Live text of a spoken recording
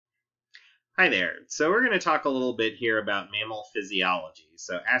Hi there. So we're going to talk a little bit here about mammal physiology,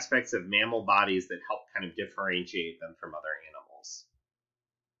 so aspects of mammal bodies that help kind of differentiate them from other animals.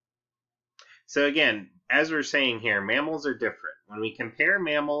 So again, as we're saying here, mammals are different. When we compare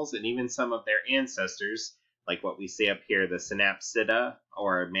mammals and even some of their ancestors, like what we see up here, the Synapsida,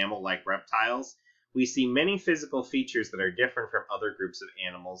 or mammal-like reptiles, we see many physical features that are different from other groups of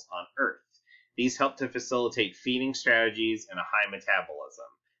animals on Earth. These help to facilitate feeding strategies and a high metabolism.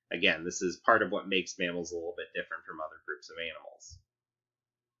 Again, this is part of what makes mammals a little bit different from other groups of animals.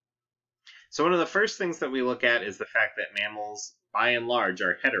 So one of the first things that we look at is the fact that mammals, by and large,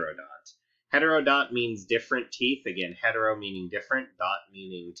 are heterodont. Heterodont means different teeth. Again, hetero meaning different, dont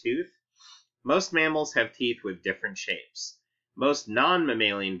meaning tooth. Most mammals have teeth with different shapes. Most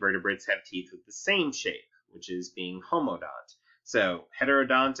non-mammalian vertebrates have teeth with the same shape, which is being homodont. So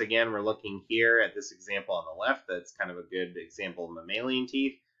heterodont, again, we're looking here at this example on the left. That's kind of a good example of mammalian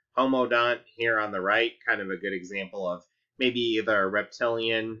teeth. Homodont here on the right, kind of a good example of maybe either a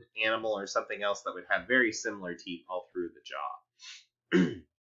reptilian animal or something else that would have very similar teeth all through the jaw.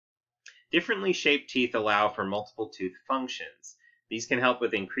 Differently shaped teeth allow for multiple tooth functions. These can help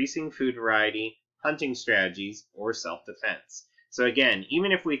with increasing food variety, hunting strategies, or self-defense. So again,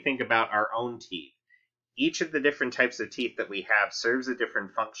 even if we think about our own teeth, each of the different types of teeth that we have serves a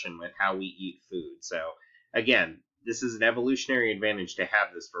different function with how we eat food. So again, this is an evolutionary advantage to have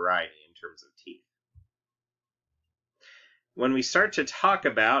this variety in terms of teeth. When we start to talk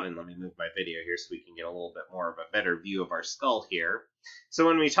about, and let me move my video here so we can get a little bit more of a better view of our skull here. So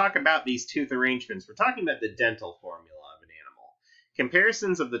when we talk about these tooth arrangements, we're talking about the dental formula of an animal.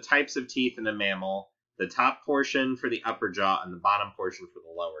 Comparisons of the types of teeth in a mammal, the top portion for the upper jaw and the bottom portion for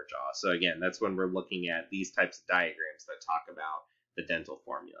the lower jaw. So again, that's when we're looking at these types of diagrams that talk about the dental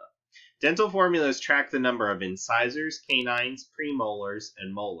formula. Dental formulas track the number of incisors, canines, premolars,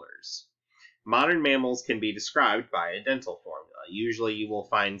 and molars. Modern mammals can be described by a dental formula. Usually you will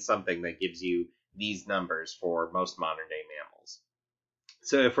find something that gives you these numbers for most modern-day mammals.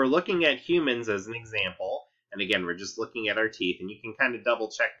 So if we're looking at humans as an example, and again, we're just looking at our teeth, and you can kind of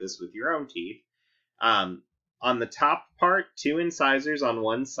double-check this with your own teeth. On the top part, 2 incisors on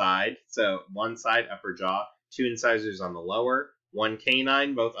one side, so one side, upper jaw, 2 incisors on the lower, 1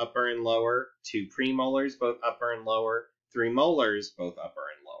 canine, both upper and lower, 2 premolars, both upper and lower, 3 molars, both upper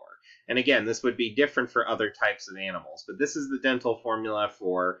and lower. And again, this would be different for other types of animals, but this is the dental formula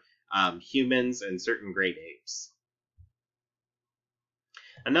for humans and certain great apes.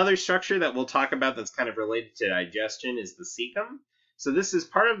 Another structure that we'll talk about that's kind of related to digestion is the cecum. So this is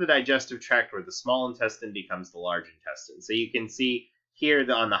part of the digestive tract where the small intestine becomes the large intestine. So you can see here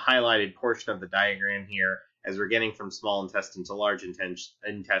on the highlighted portion of the diagram here, as we're getting from small intestine to large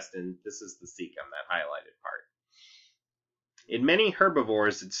intestine, this is the cecum, that highlighted part. In many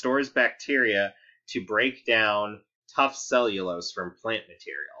herbivores, it stores bacteria to break down tough cellulose from plant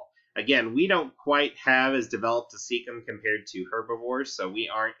material. Again, we don't quite have as developed a cecum compared to herbivores, so we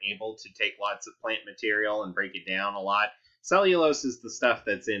aren't able to take lots of plant material and break it down a lot. Cellulose is the stuff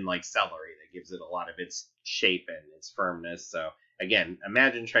that's in like celery that gives it a lot of its shape and its firmness. So again,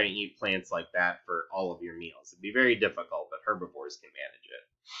 imagine trying to eat plants like that for all of your meals. It'd be very difficult, but herbivores can manage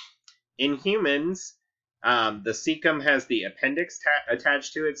it. In humans, the cecum has the appendix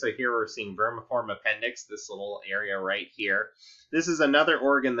attached to it. So here we're seeing vermiform appendix, this little area right here. This is another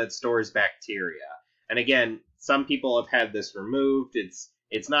organ that stores bacteria. And again, some people have had this removed.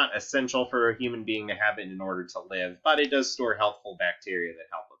 It's not essential for a human being to have it in order to live, but it does store healthful bacteria that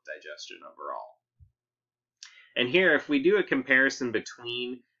help with digestion overall. And here, if we do a comparison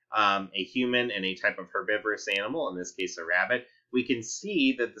between a human and a type of herbivorous animal, in this case a rabbit, we can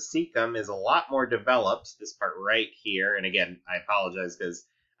see that the cecum is a lot more developed, this part right here. And again, I apologize because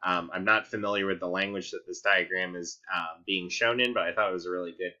I'm not familiar with the language that this diagram is being shown in, but I thought it was a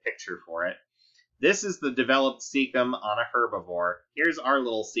really good picture for it. This is the developed cecum on a herbivore. Here's our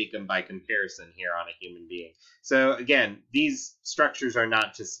little cecum by comparison here on a human being. So again, these structures are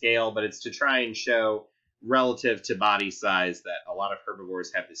not to scale, but it's to try and show relative to body size that a lot of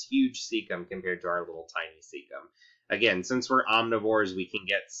herbivores have this huge cecum compared to our little tiny cecum. Again, since we're omnivores, we can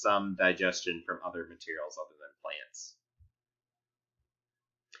get some digestion from other materials other than plants.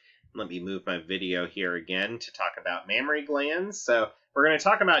 Let me move my video here again to talk about mammary glands. So we're going to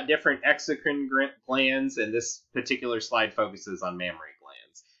talk about different exocrine glands, and this particular slide focuses on mammary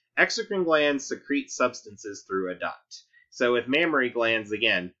glands. Exocrine glands secrete substances through a duct. So with mammary glands,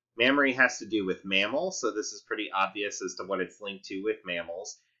 again, mammary has to do with mammals, so this is pretty obvious as to what it's linked to with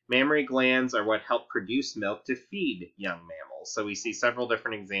mammals. Mammary glands are what help produce milk to feed young mammals. So we see several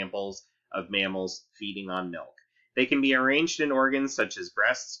different examples of mammals feeding on milk. They can be arranged in organs such as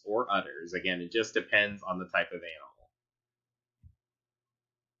breasts or udders. Again, it just depends on the type of animal.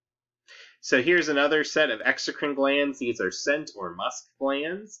 So here's another set of exocrine glands. These are scent or musk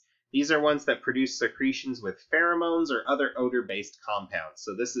glands. These are ones that produce secretions with pheromones or other odor-based compounds.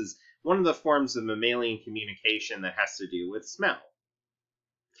 So this is one of the forms of mammalian communication that has to do with smell.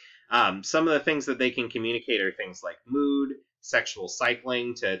 Some of the things that they can communicate are things like mood, sexual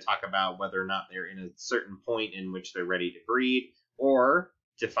cycling, to talk about whether or not they're in a certain point in which they're ready to breed, or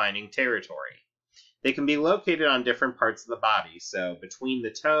defining territory. They can be located on different parts of the body, so between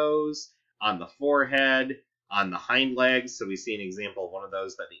the toes, on the forehead, on the hind legs. So we see an example of one of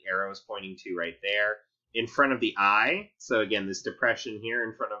those that the arrow is pointing to right there. In front of the eye, so again, this depression here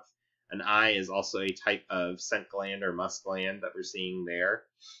in front of an eye is also a type of scent gland or musk gland that we're seeing there.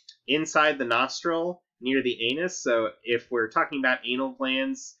 Inside the nostril, near the anus, so if we're talking about anal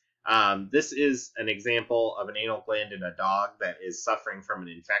glands, this is an example of an anal gland in a dog that is suffering from an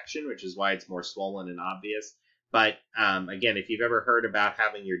infection, which is why it's more swollen and obvious. But again, if you've ever heard about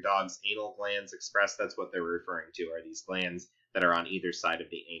having your dog's anal glands expressed, that's what they're referring to, are these glands that are on either side of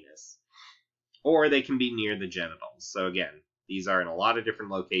the anus. Or they can be near the genitals. So again, these are in a lot of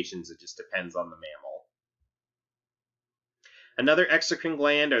different locations. It just depends on the mammal. Another exocrine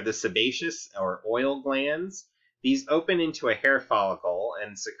gland are the sebaceous or oil glands. These open into a hair follicle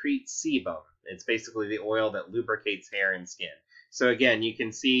and secrete sebum. It's basically the oil that lubricates hair and skin. So again, you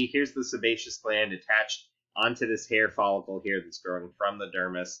can see here's the sebaceous gland attached onto this hair follicle here that's growing from the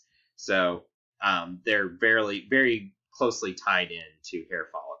dermis. So they're very closely tied in to hair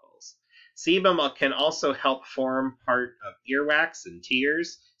follicles. Sebum can also help form part of earwax and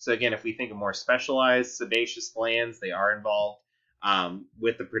tears. So again, if we think of more specialized sebaceous glands, they are involved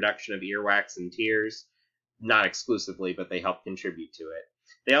with the production of earwax and tears. Not exclusively, but they help contribute to it.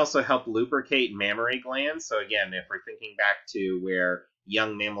 They also help lubricate mammary glands. So again, if we're thinking back to where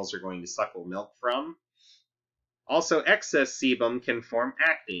young mammals are going to suckle milk from. Also, excess sebum can form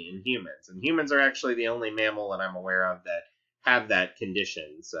acne in humans. And humans are actually the only mammal that I'm aware of that have that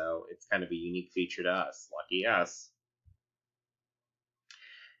condition. So it's kind of a unique feature to us. Lucky us.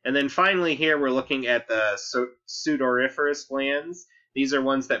 And then finally here we're looking at the sudoriferous glands. These are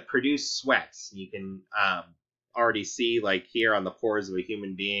ones that produce sweat. You can already see, like here on the pores of a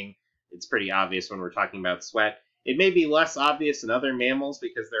human being, it's pretty obvious when we're talking about sweat. It may be less obvious in other mammals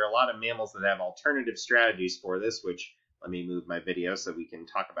because there are a lot of mammals that have alternative strategies for this, which, let me move my video so we can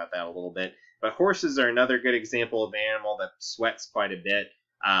talk about that a little bit. But horses are another good example of an animal that sweats quite a bit.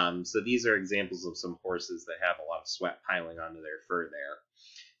 So these are examples of some horses that have a lot of sweat piling onto their fur there.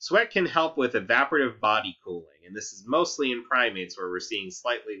 Sweat can help with evaporative body cooling, and this is mostly in primates where we're seeing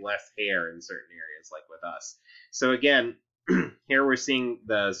slightly less hair in certain areas, like with us. So again, here we're seeing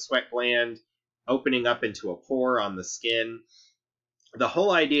the sweat gland opening up into a pore on the skin. The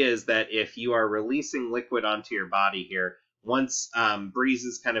whole idea is that if you are releasing liquid onto your body here, once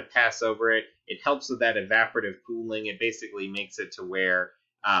breezes kind of pass over it, it helps with that evaporative cooling. It basically makes it to where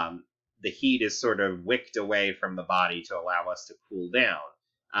the heat is sort of wicked away from the body to allow us to cool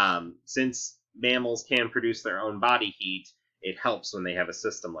down. Since mammals can produce their own body heat, it helps when they have a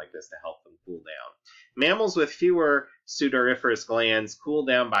system like this to help them cool down. Mammals with fewer sudoriferous glands cool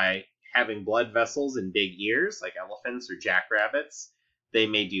down by having blood vessels in big ears, like elephants or jackrabbits. They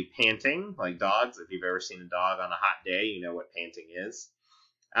may do panting, like dogs. If you've ever seen a dog on a hot day, you know what panting is.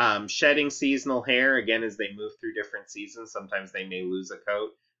 Shedding seasonal hair, again, as they move through different seasons, sometimes they may lose a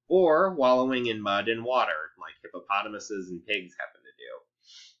coat. Or wallowing in mud and water, like hippopotamuses and pigs happen to do.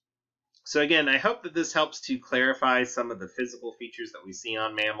 So again, I hope that this helps to clarify some of the physical features that we see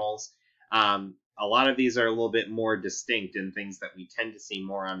on mammals. A lot of these are a little bit more distinct in things that we tend to see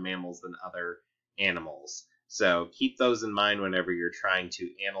more on mammals than other animals. So keep those in mind whenever you're trying to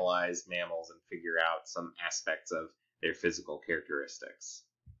analyze mammals and figure out some aspects of their physical characteristics.